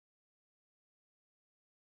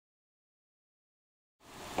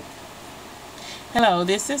Hello,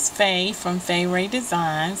 this is Faye from Faye Ray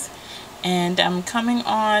Designs, and I'm coming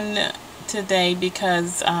on today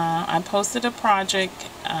because I posted a project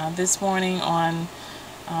this morning on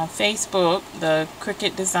Facebook, the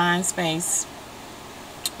Cricut Design Space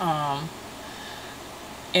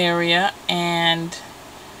area, and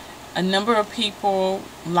a number of people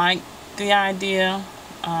liked the idea,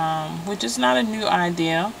 which is not a new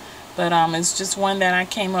idea, but it's just one that I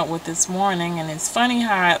came up with this morning. And it's funny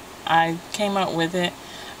how I came up with it.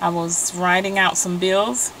 I was writing out some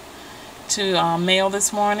bills to mail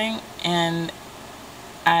this morning, and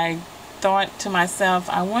I thought to myself,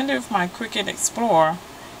 I wonder if my Cricut Explore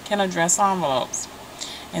can address envelopes.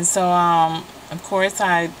 And so of course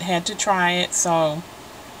I had to try it, so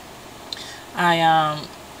I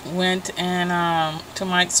went and to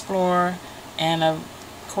my Explorer, and of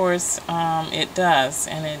course it does,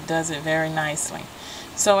 and it does it very nicely.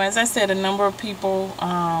 So as I said, a number of people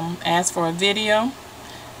asked for a video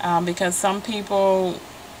because some people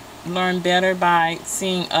learn better by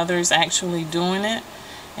seeing others actually doing it,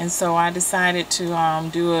 and so I decided to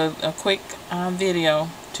do a quick video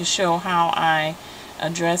to show how I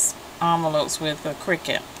address envelopes with a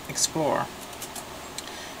Cricut Explorer.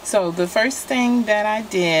 So the first thing that I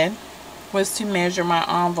did was to measure my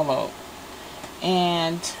envelope,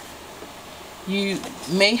 and you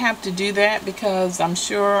may have to do that because I'm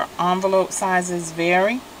sure envelope sizes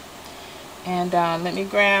vary. And let me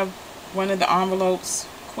grab one of the envelopes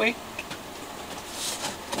quick.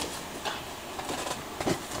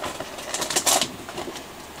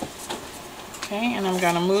 Okay, and I'm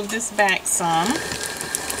going to move this back some.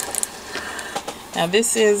 Now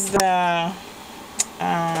this is the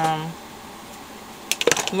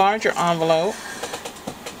larger envelope,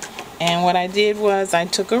 and what I did was I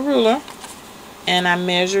took a ruler and I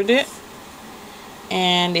measured it,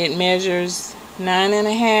 and it measures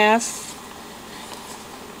 9.5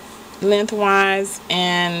 lengthwise,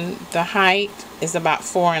 and the height is about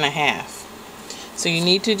 4.5. So you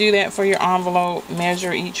need to do that for your envelope,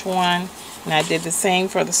 measure each one. And I did the same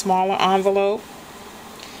for the smaller envelope.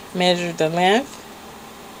 Measured the length,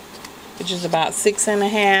 which is about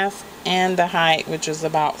 6.5, and the height, which is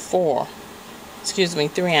about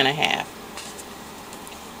 3.5.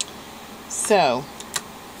 So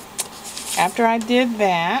after I did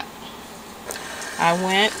that, I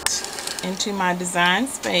went into my design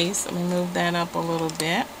space. Let me move that up a little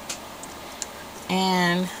bit,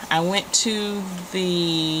 and I went to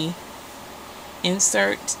the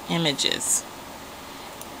insert images,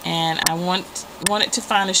 and I wanted to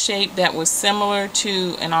find a shape that was similar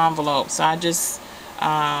to an envelope. So I just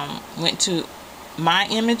went to my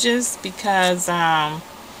images because I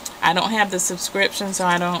don't have the subscription, so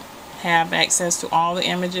I don't have access to all the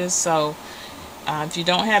images. So if you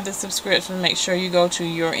don't have the subscription, make sure you go to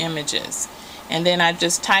your images. And then I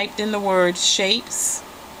just typed in the word shapes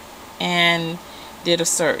and did a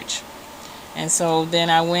search. And so then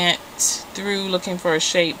I went through looking for a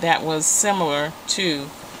shape that was similar to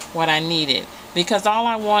what I needed, because all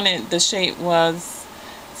I wanted the shape was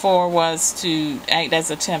to act as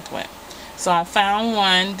a template. So I found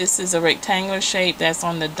one. This is a rectangular shape that's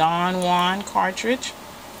on the Don Juan cartridge,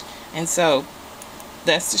 and so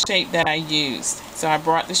that's the shape that I used. So I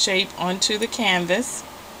brought the shape onto the canvas,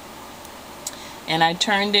 and I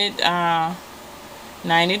turned it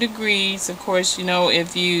 90 degrees. Of course, you know,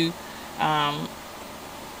 if you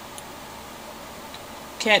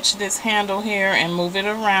catch this handle here and move it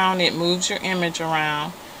around, it moves your image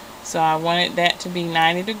around. So I wanted that to be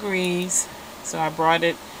 90 degrees, so I brought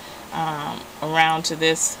it around to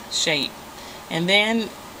this shape. And then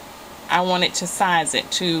I wanted to size it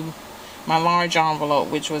to my large envelope,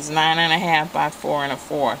 which was 9.5 by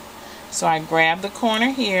 4.25. So I grabbed the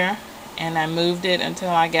corner here and I moved it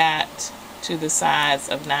until I got to the size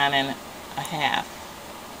of 9.5.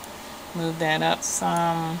 Move that up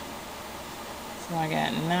some. So I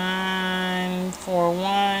got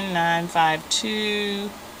 941,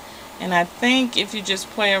 952, and I think if you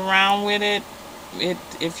just play around with it,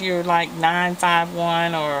 if you're like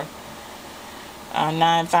 951 or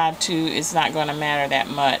 952, it's not going to matter that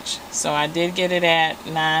much. So I did get it at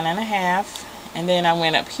 9.5, and then I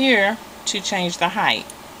went up here to change the height,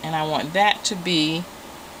 and I want that to be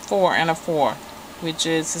 4.25, which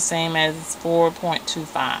is the same as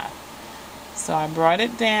 4.25. So I brought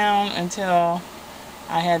it down until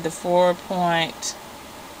I had the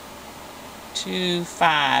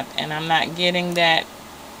 4.25, and I'm not getting that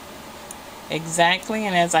exactly,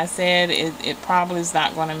 and as I said, it probably is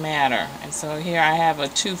not going to matter. And so here I have a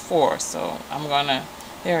 2/4, so I'm gonna,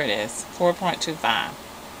 there it is, 4.25.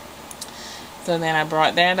 So then I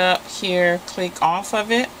brought that up here, click off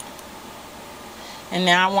of it, And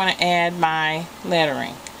now I want to add my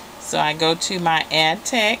lettering. So I go to my add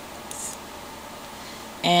text,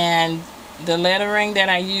 and the lettering that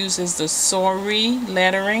I use is the Sori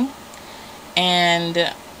lettering,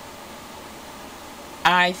 and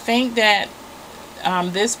I think that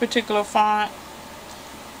this particular font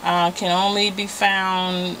can only be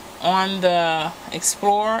found on the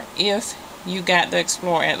Explorer if you got the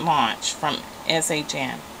Explorer at launch from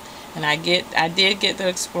SHN. And I did get the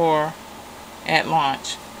Explorer at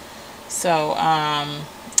launch. So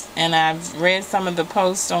and I've read some of the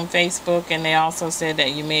posts on Facebook, and they also said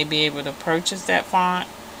that you may be able to purchase that font.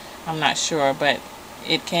 I'm not sure, but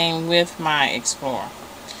it came with my Explorer.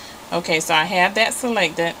 Okay, so I have that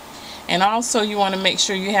selected, and also you want to make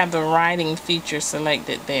sure you have the writing feature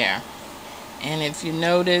selected there. And if you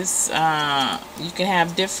notice, you can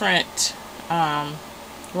have different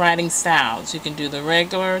writing styles. You can do the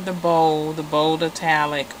regular, the bold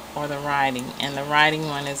italic, or the writing, and the writing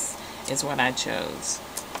one is what I chose.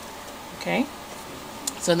 Okay,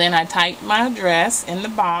 so then I type my address in the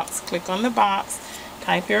box. Click on the box,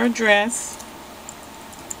 type your address.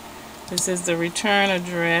 This is the return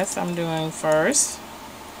address I'm doing first,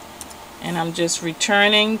 and I'm just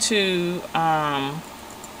returning to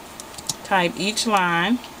type each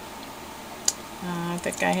line. I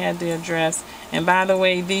think I had the address, and by the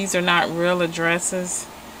way, these are not real addresses.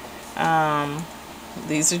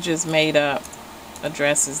 These are just made up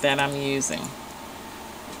addresses that I'm using.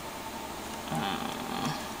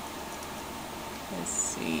 Let's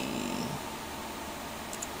see.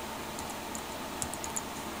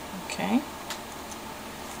 Okay,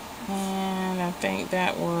 and I think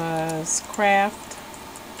that was Craft,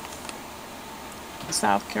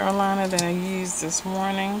 South Carolina, that I used this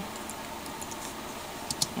morning,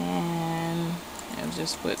 and I'll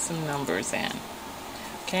just put some numbers in.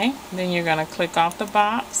 Okay, then you're going to click off the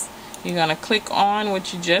box. You're going to click on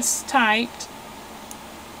what you just typed,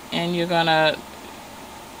 and you're going to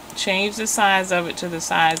change the size of it to the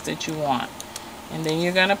size that you want, and then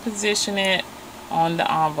you're going to position it on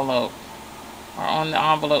the envelope, or on the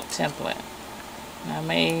envelope template. And I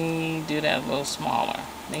may do that a little smaller.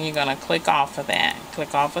 Then you're going to click off of that,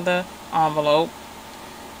 click off of the envelope,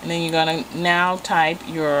 and then you're going to now type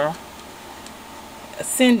your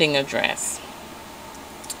sending address,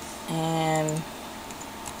 and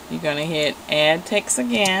you're going to hit add text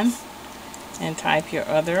again and type your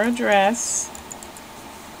other address,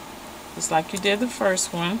 just like you did the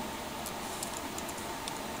first one.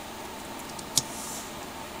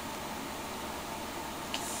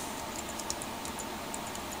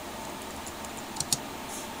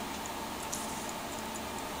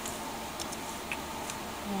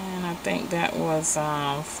 And I think that was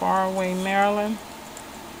Faraway, Maryland.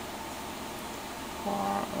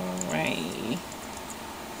 Far away.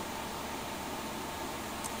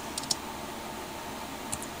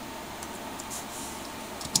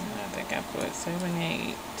 I think I put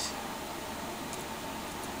 78.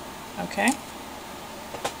 Okay.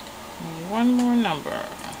 One more number.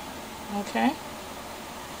 Okay.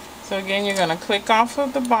 So again, you're going to click off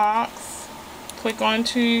of the box, click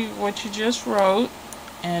onto what you just wrote,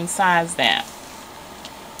 and size that.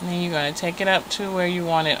 And then you're going to take it up to where you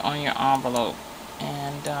want it on your envelope.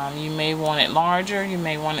 And you may want it larger, you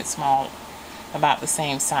may want it small, about the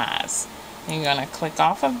same size. Then you're going to click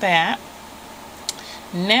off of that.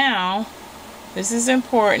 Now, this is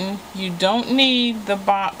important, you don't need the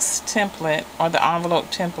box template or the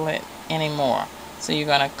envelope template anymore. So you're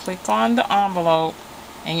going to click on the envelope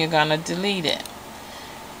and you're going to delete it.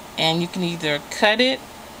 And you can either cut it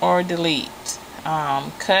or delete.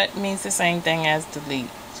 Cut means the same thing as delete.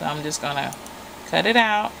 So I'm just going to cut it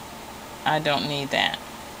out. I don't need that.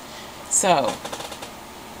 So,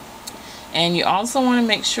 and you also want to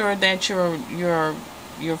make sure that your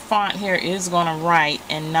font here is going to write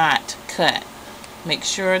and not cut. Make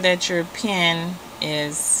sure that your pen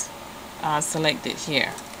is selected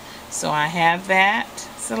here. So I have that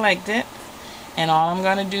selected, and all I'm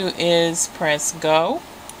going to do is press go.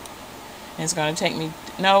 It's going to take me,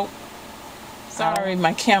 no, sorry,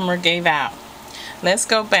 my camera gave out. Let's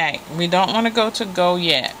go back. We don't want to go to go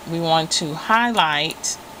yet. We want to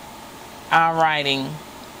highlight our writing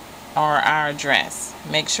or our address.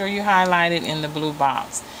 Make sure you highlight it in the blue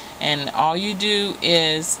box. And all you do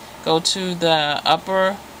is go to the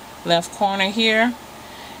upper left corner here.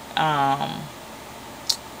 I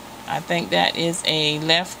think that is a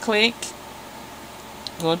left click.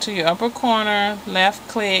 Go to your upper corner, left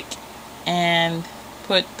click, and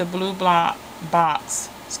put the blue box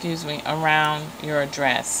around your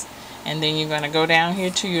address. And then you're going to go down here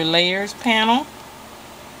to your layers panel,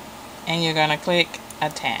 and you're going to click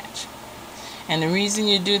attach. And the reason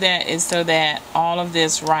you do that is so that all of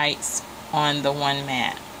this writes on the one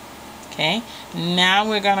mat. Okay, now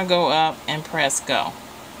we're going to go up and press go.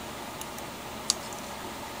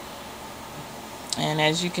 And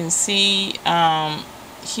as you can see,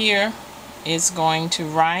 here it's going to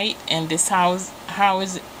write, and this how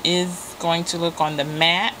is going to look on the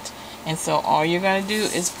mat. And so all you're going to do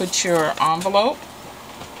is put your envelope.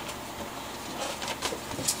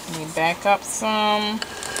 Let me back up some.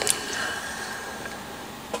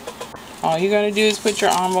 All you're going to do is put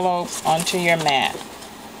your envelope onto your mat.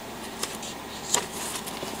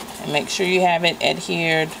 And make sure you have it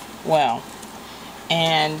adhered well.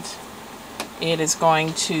 And it is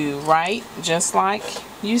going to write just like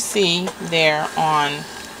you see there on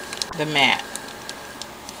the mat.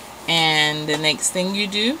 And the next thing you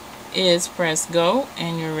do is press go,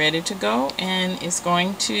 and you're ready to go, and it's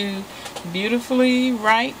going to beautifully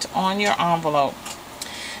write on your envelope.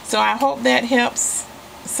 So I hope that helps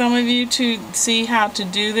some of you to see how to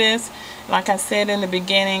do this. Like I said in the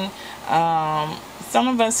beginning, some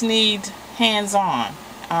of us need hands-on.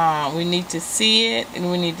 We need to see it, and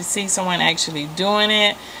we need to see someone actually doing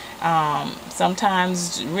it.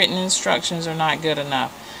 Sometimes written instructions are not good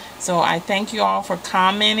enough. So I thank you all for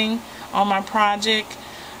commenting on my project,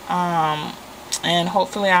 and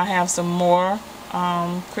hopefully I'll have some more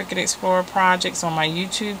Cricut Explore projects on my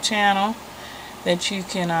YouTube channel that you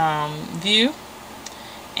can view.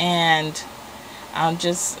 And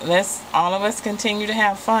let's all of us continue to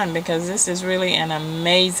have fun, because this is really an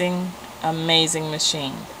amazing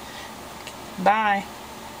machine. Bye.